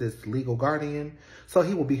Genesis's legal guardian, so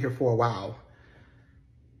he will be here for a while.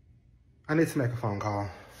 I need to make a phone call.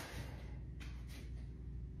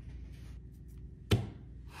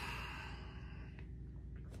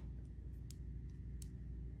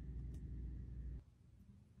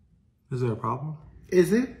 Is there a problem?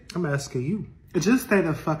 Is it? I'm asking you. Just stay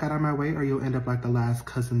the fuck out of my way or you'll end up like the last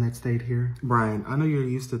cousin that stayed here. Brian, I know you're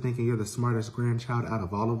used to thinking you're the smartest grandchild out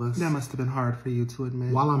of all of us. That must have been hard for you to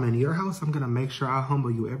admit. While I'm in your house, I'm going to make sure I humble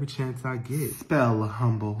you every chance I get. Spell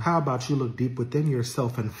humble. How about you look deep within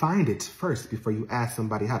yourself and find it first before you ask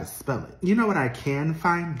somebody how to spell it? You know what I can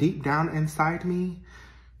find deep down inside me?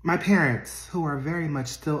 My parents, who are very much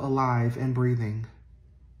still alive and breathing.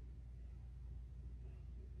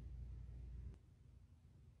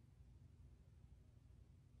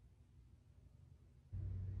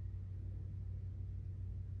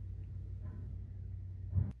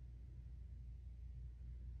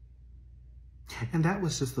 And that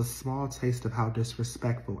was just a small taste of how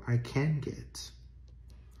disrespectful I can get.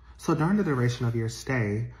 So during the duration of your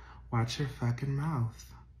stay, watch your fucking mouth.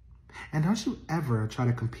 And don't you ever try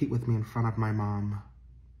to compete with me in front of my mom.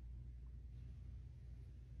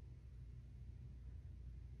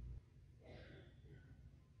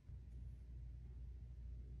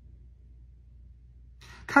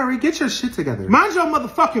 Kyrie, get your shit together. Mind your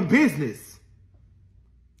motherfucking business.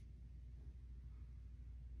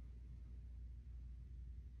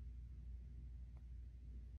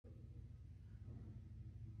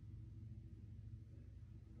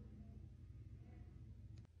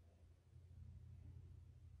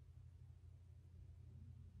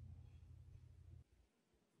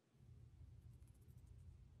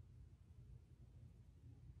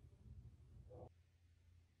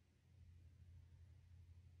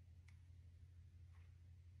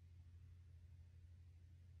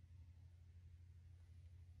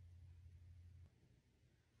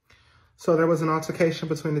 So there was an altercation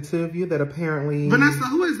between the two of you that apparently... Vanessa,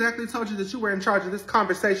 who exactly told you that you were in charge of this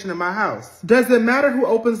conversation in my house? Does it matter who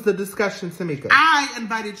opens the discussion, Tamika? I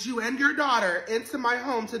invited you and your daughter into my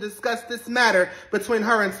home to discuss this matter between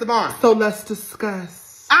her and Savon. So let's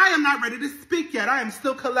discuss. I am not ready to speak yet. I am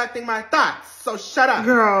still collecting my thoughts, so shut up.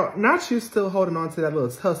 Girl, not you still holding on to that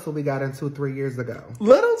little tussle we got into 3 years ago.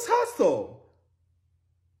 Little tussle?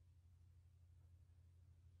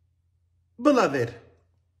 Beloved,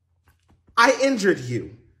 I injured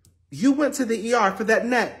you. You went to the ER for that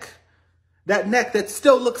neck. That neck that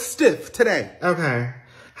still looks stiff today. Okay.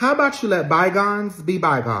 How about you let bygones be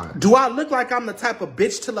bygones? Do I look like I'm the type of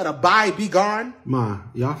bitch to let a bye be gone? Ma,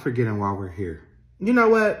 y'all forgetting why we're here. You know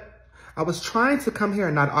what? I was trying to come here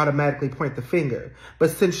and not automatically point the finger. But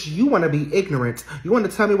since you want to be ignorant, you want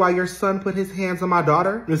to tell me why your son put his hands on my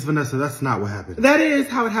daughter? Miss Vanessa, that's not what happened. That is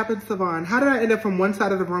how it happened, Savon. How did I end up from one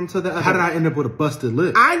side of the room to the other? How did I end up with a busted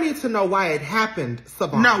lip? I need to know why it happened,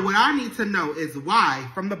 Savon. No, what I need to know is why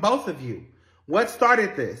from the both of you. What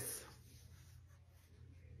started this?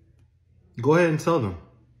 Go ahead and tell them.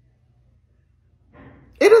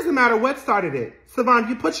 It doesn't matter what started it. Savon,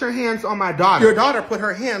 you put your hands on my daughter. Your daughter put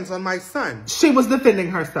her hands on my son. She was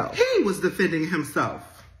defending herself. He was defending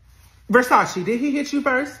himself. Versace, did he hit you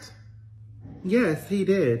first? Yes, he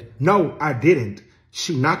did. No, I didn't.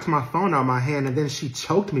 She knocked my phone out of my hand and then she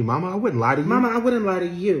choked me, Mama. I wouldn't lie to you. Mama, I wouldn't lie to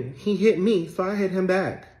you. He hit me, so I hit him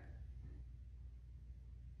back.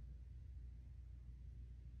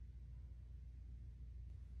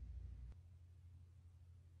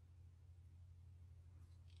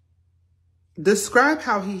 Describe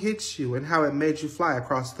how he hit you and how it made you fly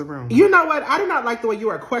across the room. You know what? I do not like the way you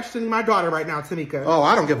are questioning my daughter right now, Tamika. Oh,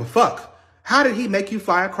 I don't give a fuck. How did he make you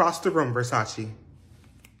fly across the room, Versace?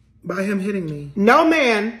 By him hitting me. No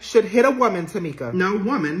man should hit a woman, Tamika. No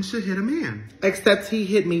woman should hit a man. Except he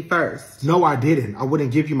hit me first. No, I didn't. I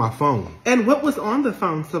wouldn't give you my phone. And what was on the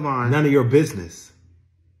phone, Savon? None of your business.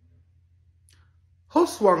 Who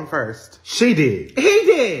swung first? She did. He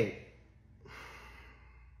did.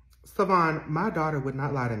 Savon, my daughter would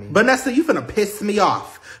not lie to me. Vanessa, you finna piss me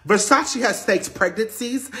off. Versace has faked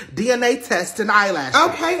pregnancies, DNA tests, and eyelashes.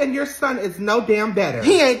 Okay, and your son is no damn better.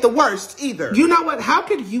 He ain't the worst either. You know what? How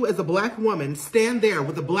could you as a black woman stand there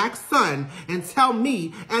with a black son and tell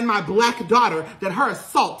me and my black daughter that her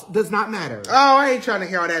assault does not matter? Oh, I ain't trying to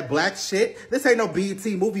hear all that black shit. This ain't no BET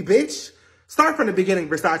movie, bitch. Start from the beginning,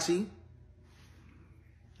 Versace.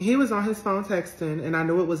 He was on his phone texting, and I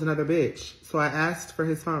knew it was another bitch, so I asked for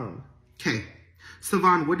his phone. Okay.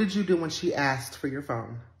 Savon, what did you do when she asked for your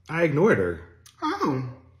phone? I ignored her. Oh.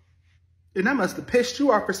 And that must have pissed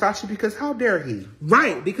you off, Versace, because how dare he?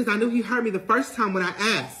 Right, because I knew he heard me the first time when I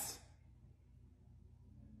asked.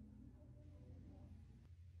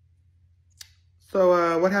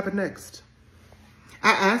 So, what happened next?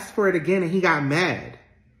 I asked for it again, and he got mad.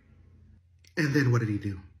 And then what did he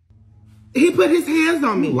do? He put his hands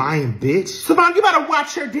on me. You lying bitch. Savon, you better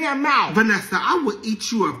watch your damn mouth. Vanessa, I will eat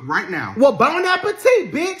you up right now. Well, bon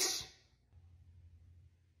appetit, bitch.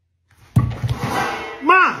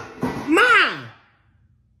 Mom.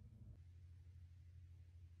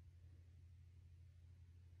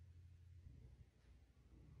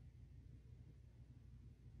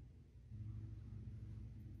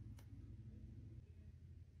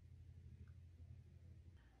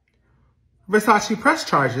 Versace, press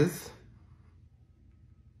charges.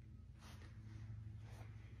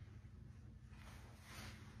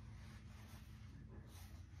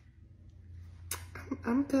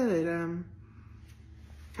 I'm good.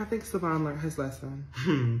 I think Savon learned his lesson.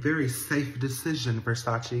 Very safe decision,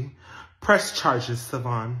 Versace. Press charges,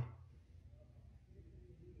 Savon.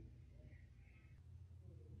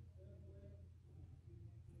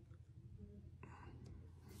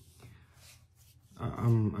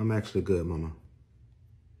 I'm actually good, Mama.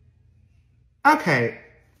 Okay.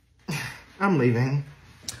 I'm leaving.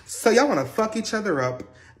 So y'all want to fuck each other up,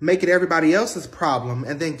 make it everybody else's problem,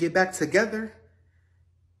 and then get back together?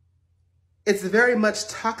 It's very much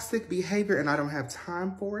toxic behavior, and I don't have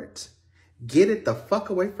time for it. Get it the fuck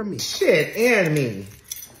away from me. Shit, and me.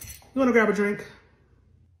 You want to grab a drink?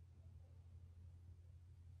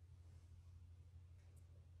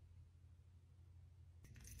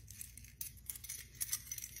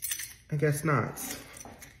 I guess not.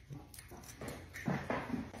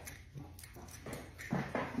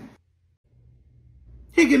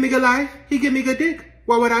 He give me good life. He give me good dick.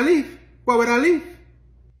 Why would I leave? Why would I leave?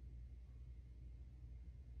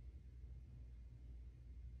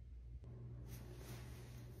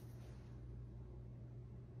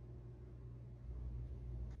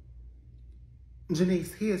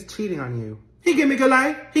 Janice, he is cheating on you. He give me good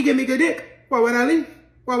life. He give me good dick. Why would I leave?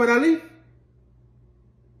 Why would I leave?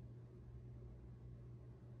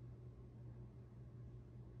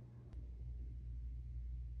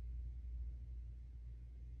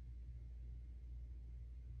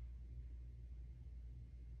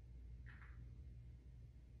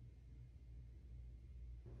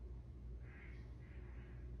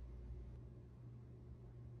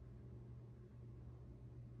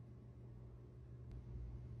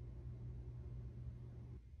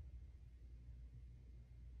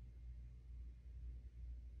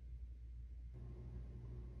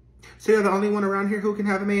 So you're the only one around here who can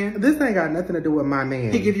have a man? This ain't got nothing to do with my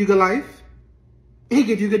man. He give you good life? He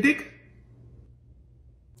give you good dick?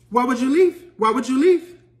 Why would you leave? Why would you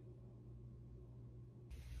leave?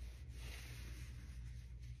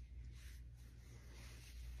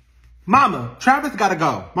 Mama, Travis gotta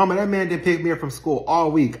go. Mama, that man didn't pick me up from school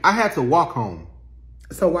all week. I had to walk home.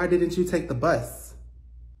 So why didn't you take the bus?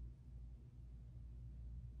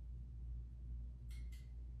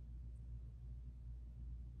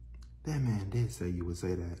 That man did say you would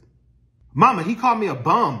say that. Mama, he called me a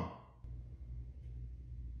bum.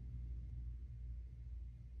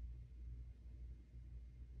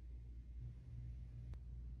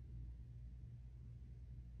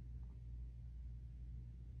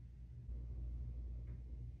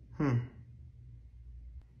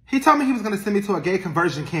 He told me he was going to send me to a gay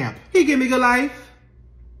conversion camp. He gave me good life.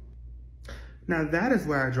 Now that is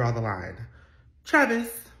where I draw the line.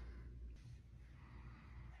 Travis.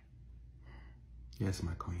 Yes,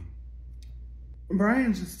 my queen.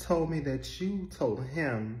 Brian just told me that you told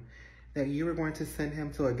him that you were going to send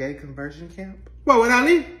him to a gay conversion camp. What, would I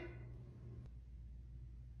leave?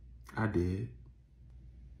 I did.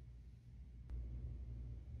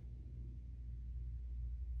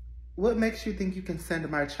 What makes you think you can send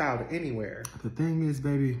my child anywhere? The thing is,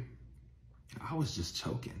 baby, I was just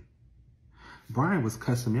choking. Brian was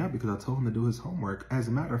cussing me out because I told him to do his homework. As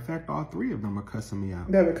a matter of fact, all three of them are cussing me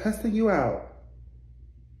out. They were cussing you out.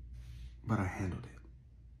 But I handled it.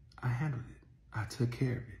 I handled it. I took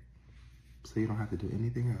care of it. So you don't have to do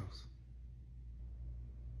anything else.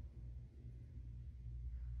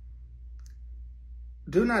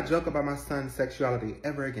 Do not joke about my son's sexuality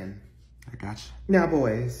ever again. I got you. Now,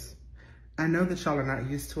 boys, I know that y'all are not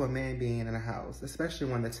used to a man being in a house, especially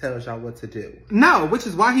one that tells y'all what to do. No, which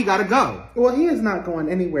is why he gotta go. Well, he is not going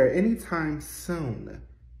anywhere anytime soon.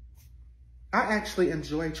 I actually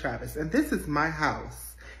enjoy Travis, and this is my house.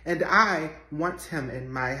 And I want him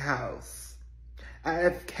in my house. I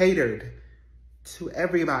have catered to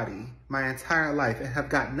everybody my entire life and have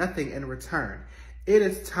got nothing in return. It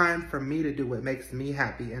is time for me to do what makes me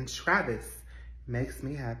happy, and Travis makes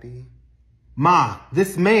me happy. Ma,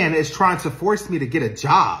 this man is trying to force me to get a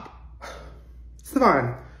job.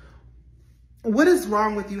 Savon, what is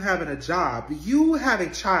wrong with you having a job? You have a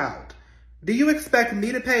child. Do you expect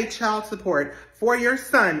me to pay child support for your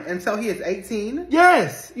son until he is 18?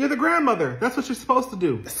 Yes, you're the grandmother. That's what you're supposed to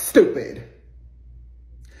do. Stupid.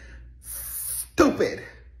 Stupid.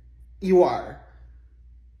 You are.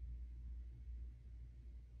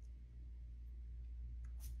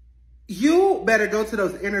 You better go to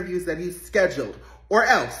those interviews that he's scheduled, or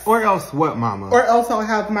else. Or else what, Mama? Or else I'll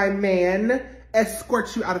have my man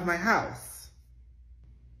escort you out of my house.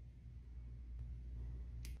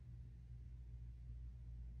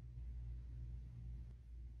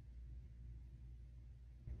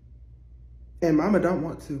 And Mama don't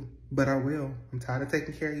want to, but I will. I'm tired of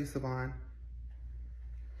taking care of you, Savon.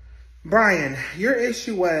 Brian, your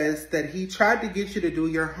issue was that he tried to get you to do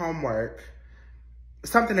your homework,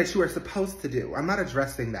 something that you were supposed to do. I'm not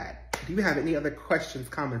addressing that. Do you have any other questions,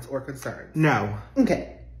 comments, or concerns? No.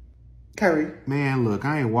 Okay. Curry. Man, look,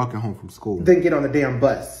 I ain't walking home from school. Then get on the damn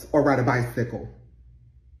bus or ride a bicycle.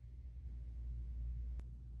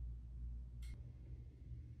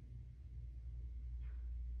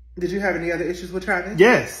 Did you have any other issues with Travis?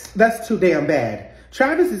 Yes. That's too damn bad.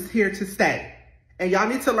 Travis is here to stay. And y'all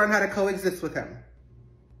need to learn how to coexist with him.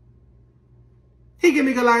 He give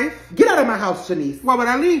me good life. Get out of my house, Janice. Why would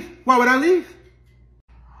I leave? Why would I leave?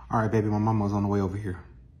 All right, baby, my mama's on the way over here.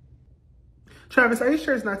 Travis, are you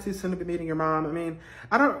sure it's not too soon to be meeting your mom? I mean,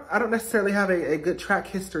 I don't necessarily have a good track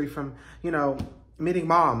history from, meeting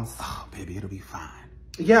moms. Oh, baby, it'll be fine.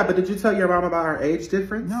 Yeah, but did you tell your mom about our age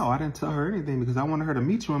difference? No, I didn't tell her anything because I wanted her to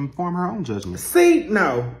meet you and form her own judgment. See?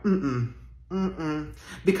 No.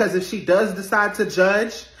 Because if she does decide to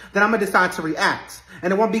judge, then I'm going to decide to react.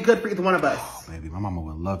 And it won't be good for either one of us. Oh, baby, my mama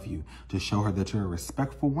would love you. Just show her that you're a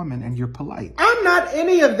respectful woman and you're polite. I'm not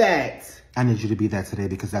any of that. I need you to be that today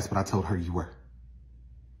because that's what I told her you were.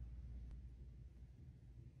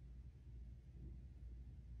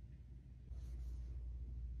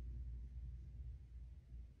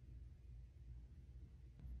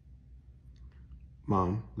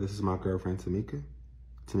 Mom, this is my girlfriend, Tamika.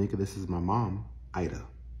 Tamika, this is my mom, Ida.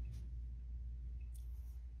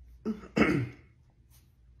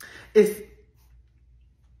 It's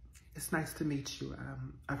nice to meet you.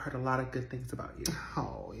 I've heard a lot of good things about you.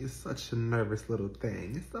 Oh, you're such a nervous little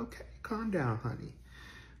thing. It's okay. Calm down, honey.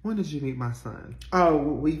 When did you meet my son? Oh,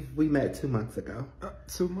 we met 2 months ago.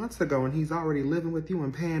 2 months ago, and he's already living with you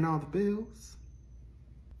and paying all the bills?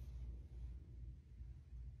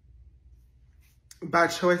 By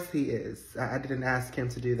choice, he is. I didn't ask him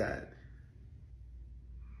to do that.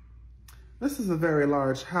 This is a very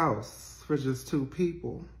large house for just 2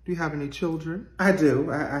 people. Do you have any children? I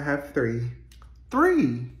do. I have 3.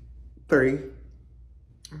 3? 3.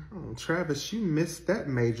 Oh, Travis, you missed that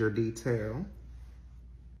major detail.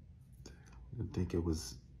 I didn't think it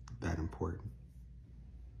was that important.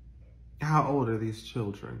 How old are these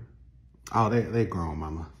children? Oh, they grown,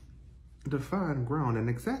 Mama. Define grown, and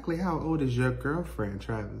exactly how old is your girlfriend,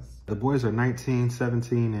 Travis? The boys are 19,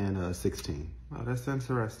 17, and 16. Oh, that's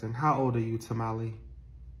interesting. How old are you, Tamale?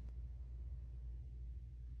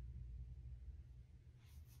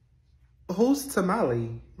 Who's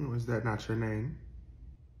Tamale? Oh, is that not your name?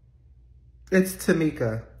 It's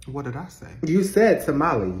Tamika. What did I say? You said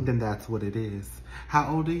Tamale. Then that's what it is.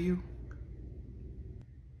 How old are you?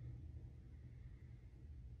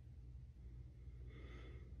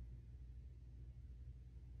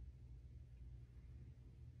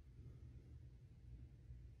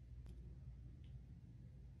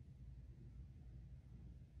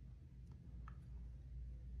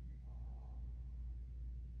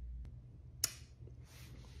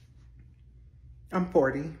 I'm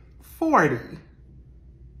 40. 40.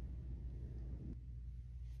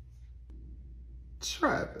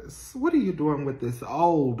 Travis, what are you doing with this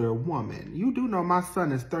older woman? You do know my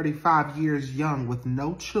son is 35 years young with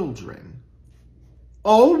no children.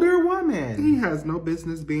 Older woman? He has no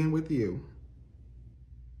business being with you.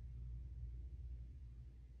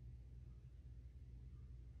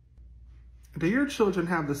 Do your children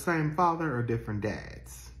have the same father or different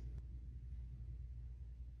dads?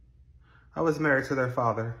 I was married to their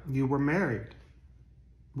father. You were married.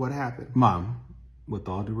 What happened? Mom, with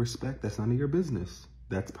all due respect, that's none of your business.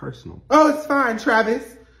 That's personal. Oh, it's fine, Travis.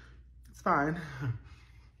 It's fine.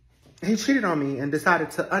 He cheated on me and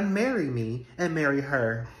decided to unmarry me and marry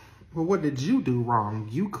her. Well, what did you do wrong?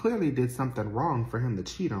 You clearly did something wrong for him to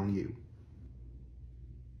cheat on you.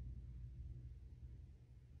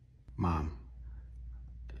 Mom,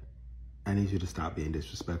 I need you to stop being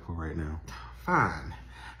disrespectful right now. Fine.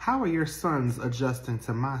 How are your sons adjusting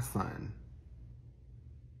to my son?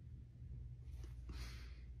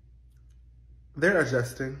 They're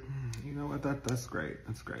adjusting. You know what? That's great.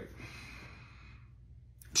 That's great.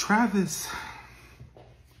 Travis,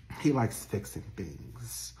 he likes fixing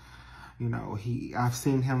things. You know, I've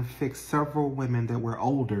seen him fix several women that were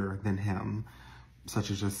older than him, such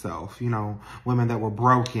as yourself. You know, women that were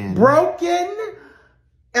broken. Broken?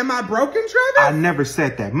 Am I broken, Travis? I never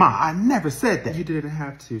said that. Ma, I never said that. You didn't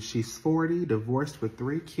have to. She's 40, divorced with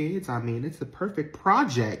 3 kids. I mean, it's a perfect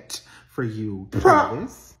project for you,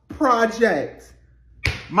 Travis. Project.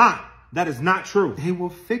 Ma, that is not true. He will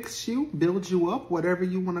fix you, build you up, whatever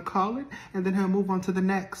you want to call it, and then he'll move on to the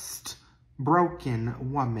next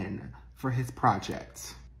broken woman for his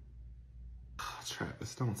project. Oh,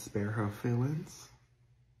 Travis, don't spare her feelings.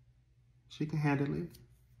 She can handle it.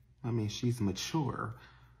 I mean, she's mature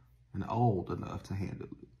and old enough to handle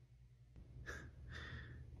it.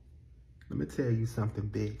 Let me tell you something,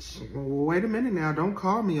 bitch. Wait a minute now. Don't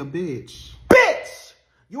call me a bitch. Bitch!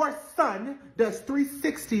 Your son does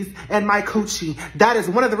 360s in my coochie. That is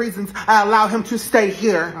one of the reasons I allow him to stay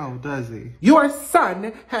here. Oh, does he? Your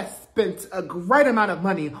son has spent a great amount of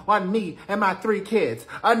money on me and my 3 kids.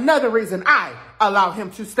 Another reason I allow him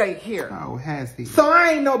to stay here. Oh, has he? So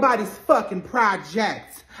I ain't nobody's fucking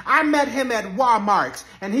project. I met him at Walmart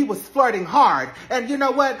and he was flirting hard. And you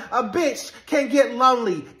know what? A bitch can get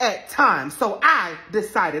lonely at times. So I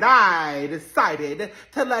decided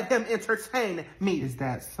to let him entertain me. Is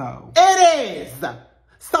that so? It is.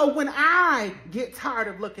 So when I get tired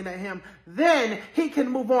of looking at him, then he can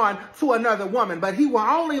move on to another woman. But he will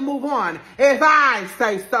only move on if I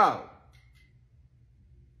say so.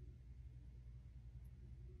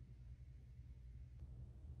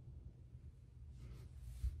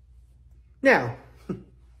 Now,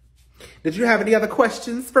 did you have any other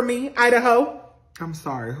questions for me, Idaho? I'm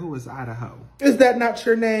sorry, who is Idaho? Is that not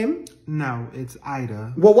your name? No, it's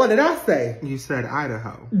Ida. Well, what did I say? You said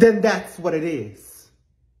Idaho. Then that's what it is.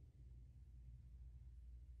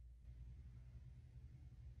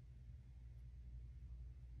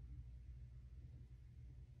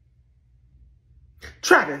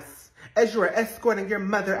 Travis, as you are escorting your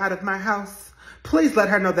mother out of my house, please let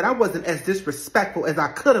her know that I wasn't as disrespectful as I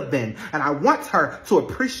could have been, and I want her to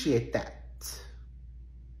appreciate that.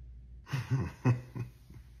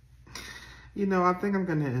 You know, I think I'm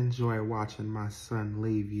going to enjoy watching my son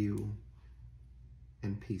leave you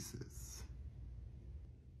in pieces.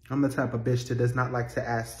 I'm the type of bitch that does not like to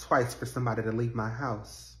ask twice for somebody to leave my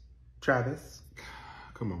house. Travis?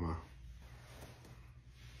 Come on, Ma.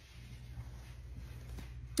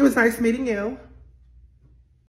 It was nice meeting you.